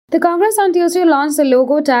The Congress on Tuesday launched the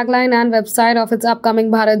logo, tagline, and website of its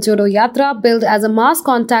upcoming Bharat Jodo Yatra, billed as a mass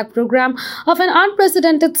contact program of an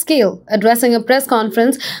unprecedented scale. Addressing a press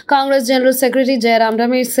conference, Congress General Secretary Jairam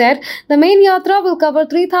Ramesh said the main yatra will cover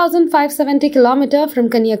 3,570 km from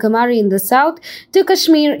Kanyakumari in the south to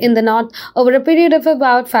Kashmir in the north over a period of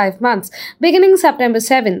about 5 months, beginning September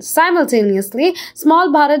 7. Simultaneously, small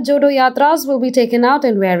Bharat Jodo Yatras will be taken out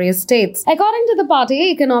in various states. According to the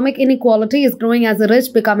party, economic inequality is growing as the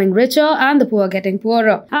rich becoming richer and the poor getting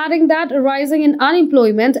poorer, adding that a rising in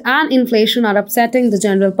unemployment and inflation are upsetting the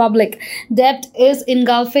general public. Debt is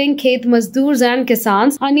engulfing Khet Mazdoors and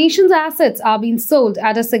Kisans. Our nation's assets are being sold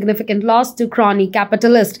at a significant loss to crony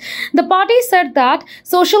capitalists. The party said that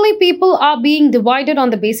socially people are being divided on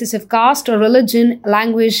the basis of caste or religion,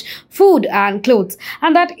 language, food and clothes,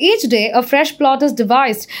 and that each day a fresh plot is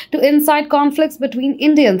devised to incite conflicts between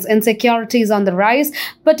Indians. Insecurity is on the rise,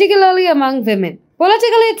 particularly among women.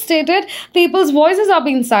 Politically, it stated, people's voices are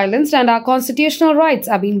being silenced and our constitutional rights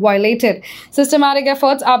are being violated. Systematic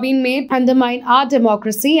efforts are being made to undermine our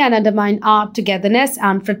democracy and undermine our togetherness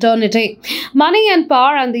and fraternity. Money and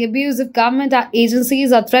power and the abuse of government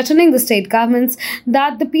agencies are threatening the state governments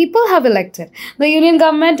that the people have elected. The union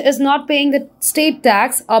government is not paying the state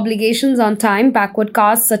tax obligations on time. Backward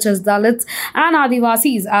castes such as Dalits and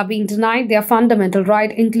Adivasis are being denied their fundamental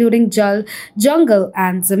right, including Jal, Jungle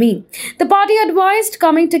and Zameen. The party advised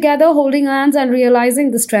coming together, holding hands and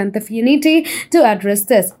realizing the strength of unity to address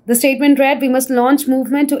this. The statement read, we must launch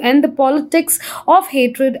movement to end the politics of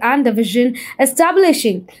hatred and division,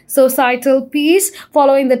 establishing societal peace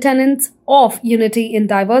following the tenets of unity in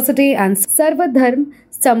diversity and Sarvadharm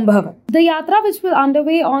Sambhav. The Yatra, which will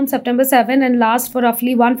underway on September 7 and last for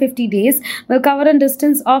roughly 150 days, will cover a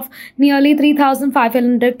distance of nearly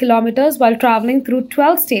 3,500 kilometers while traveling through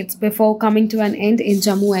 12 states before coming to an end in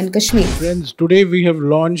Jammu and Kashmir. Friends, today we have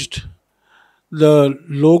launched the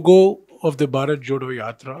logo of the Bharat Jodo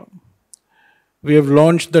Yatra. We have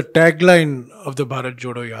launched the tagline of the Bharat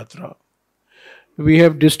Jodo Yatra. We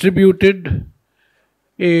have distributed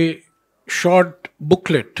a short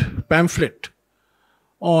booklet, pamphlet,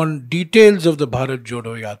 on details of the Bharat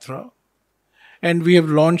Jodo Yatra, and we have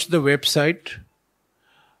launched the website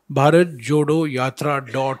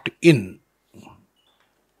bharatjodoyatra.in.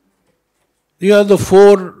 These are the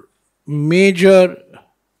four major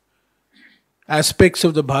aspects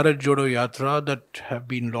of the Bharat Jodo Yatra that have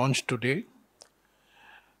been launched today.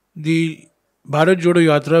 The Bharat Jodo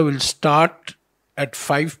Yatra will start at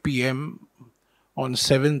 5 p.m. on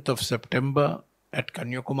 7th of September at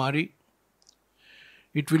Kanyakumari.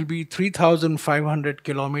 It will be 3,500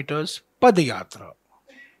 kilometers Padayatra.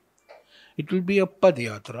 It will be a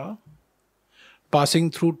Padayatra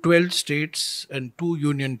passing through 12 states and 2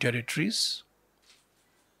 union territories.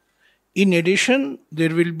 In addition,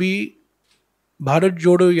 there will be Bharat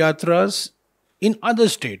Jodo Yatras in other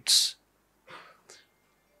states,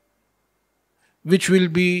 which will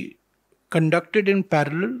be conducted in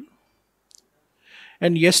parallel.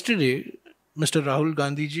 And yesterday, Mr. Rahul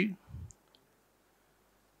Gandhi ji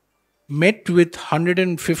met with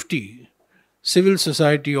 150 civil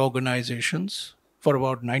society organizations for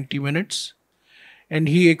about 90 minutes, and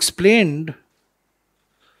he explained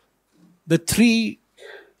the 3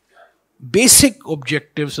 basic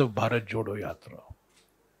objectives of Bharat Jodo Yatra.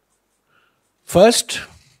 First,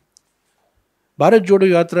 Bharat Jodo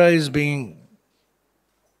Yatra is being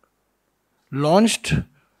launched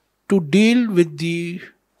to deal with the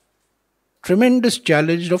tremendous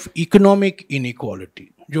challenge of economic inequality.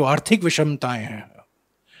 जो आर्थिक विषमताएं हैं,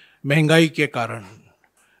 महंगाई के कारण,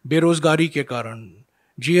 बेरोजगारी के कारण,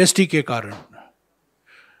 GST के कारण,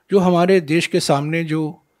 जो हमारे देश के सामने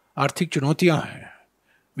जो आर्थिक चुनौतियां हैं,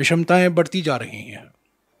 विषमताएं बढ़ती जा रही हैं,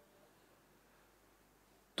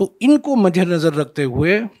 तो इनको मद्देनजर रखते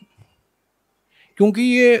हुए, क्योंकि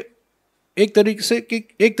ये एक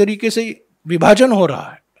तरीके से विभाजन हो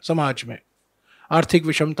रहा है समाज में आर्थिक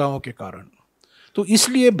विषमताओं के कारण, तो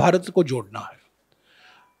इसलिए भारत को जोड़ना है.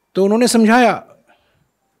 तो उन्होंने समझाया,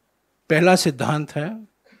 पहला सिद्धांत है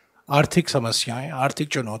आर्थिक समस्याएं, आर्थिक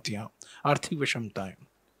चुनौतियां, आर्थिक विषमताएं.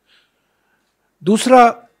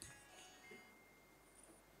 दूसरा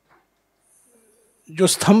जो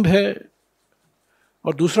स्तंभ है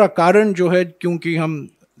और दूसरा कारण जो है, क्योंकि हम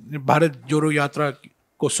भारत जोड़ो यात्रा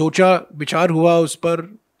को सोचा, विचार हुआ उस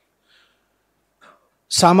पर,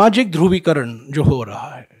 सामाजिक ध्रुवीकरण जो हो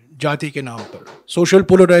रहा है जाति के नाम पर, social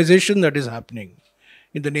polarisation that is happening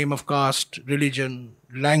in the name of caste, religion,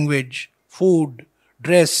 language, food,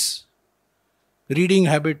 dress, reading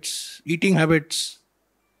habits, eating habits,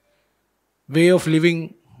 way of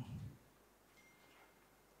living.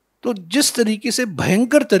 तो जिस तरीके से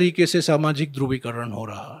भयंकर तरीके से सामाजिक ध्रुवीकरण हो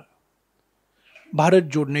रहा है, भारत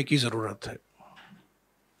जोड़ने की जरूरत है.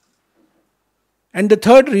 And the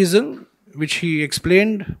third reason, which he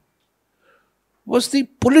explained, was the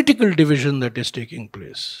political division that is taking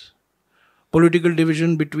place. Political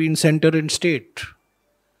division between center and state,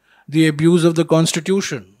 the abuse of the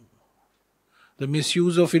constitution, the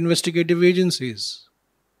misuse of investigative agencies,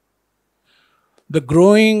 the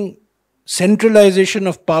growing centralization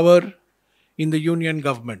of power in the union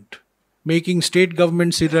government, making state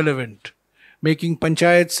governments irrelevant, making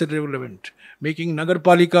panchayats irrelevant, making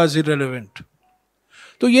nagarpalikas irrelevant.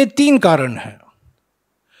 तो ये 3 कारण हैं: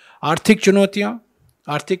 आर्थिक चुनौतियां,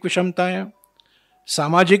 आर्थिक विषमताएं,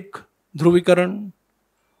 सामाजिक ध्रुवीकरण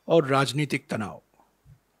और राजनीतिक तनाव.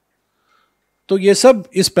 तो ये सब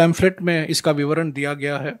इस पैम्फलेट में इसका विवरण दिया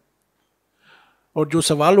गया है. और जो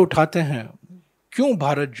सवाल उठाते हैं, क्यों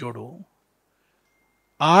भारत जोड़ो,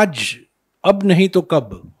 आज, अब नहीं तो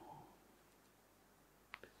कब,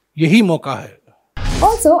 यही मौका है.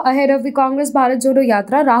 Also, ahead of the Congress Bharat Jodo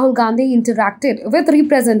Yatra, Rahul Gandhi interacted with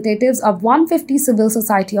representatives of 150 civil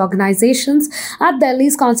society organizations at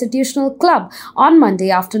Delhi's Constitutional Club on Monday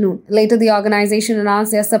afternoon. Later, the organization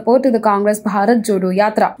announced their support to the Congress Bharat Jodo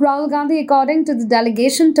Yatra. Rahul Gandhi, according to the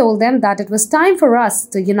delegation, told them that it was time for us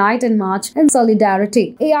to unite and march in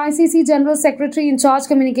solidarity. AICC General Secretary in charge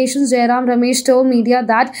Communications Jairam Ramesh told media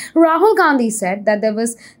that Rahul Gandhi said that there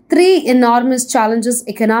was 3 enormous challenges: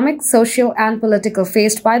 economic, social and political,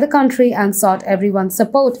 faced by the country, and sought everyone's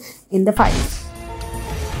support in the fight.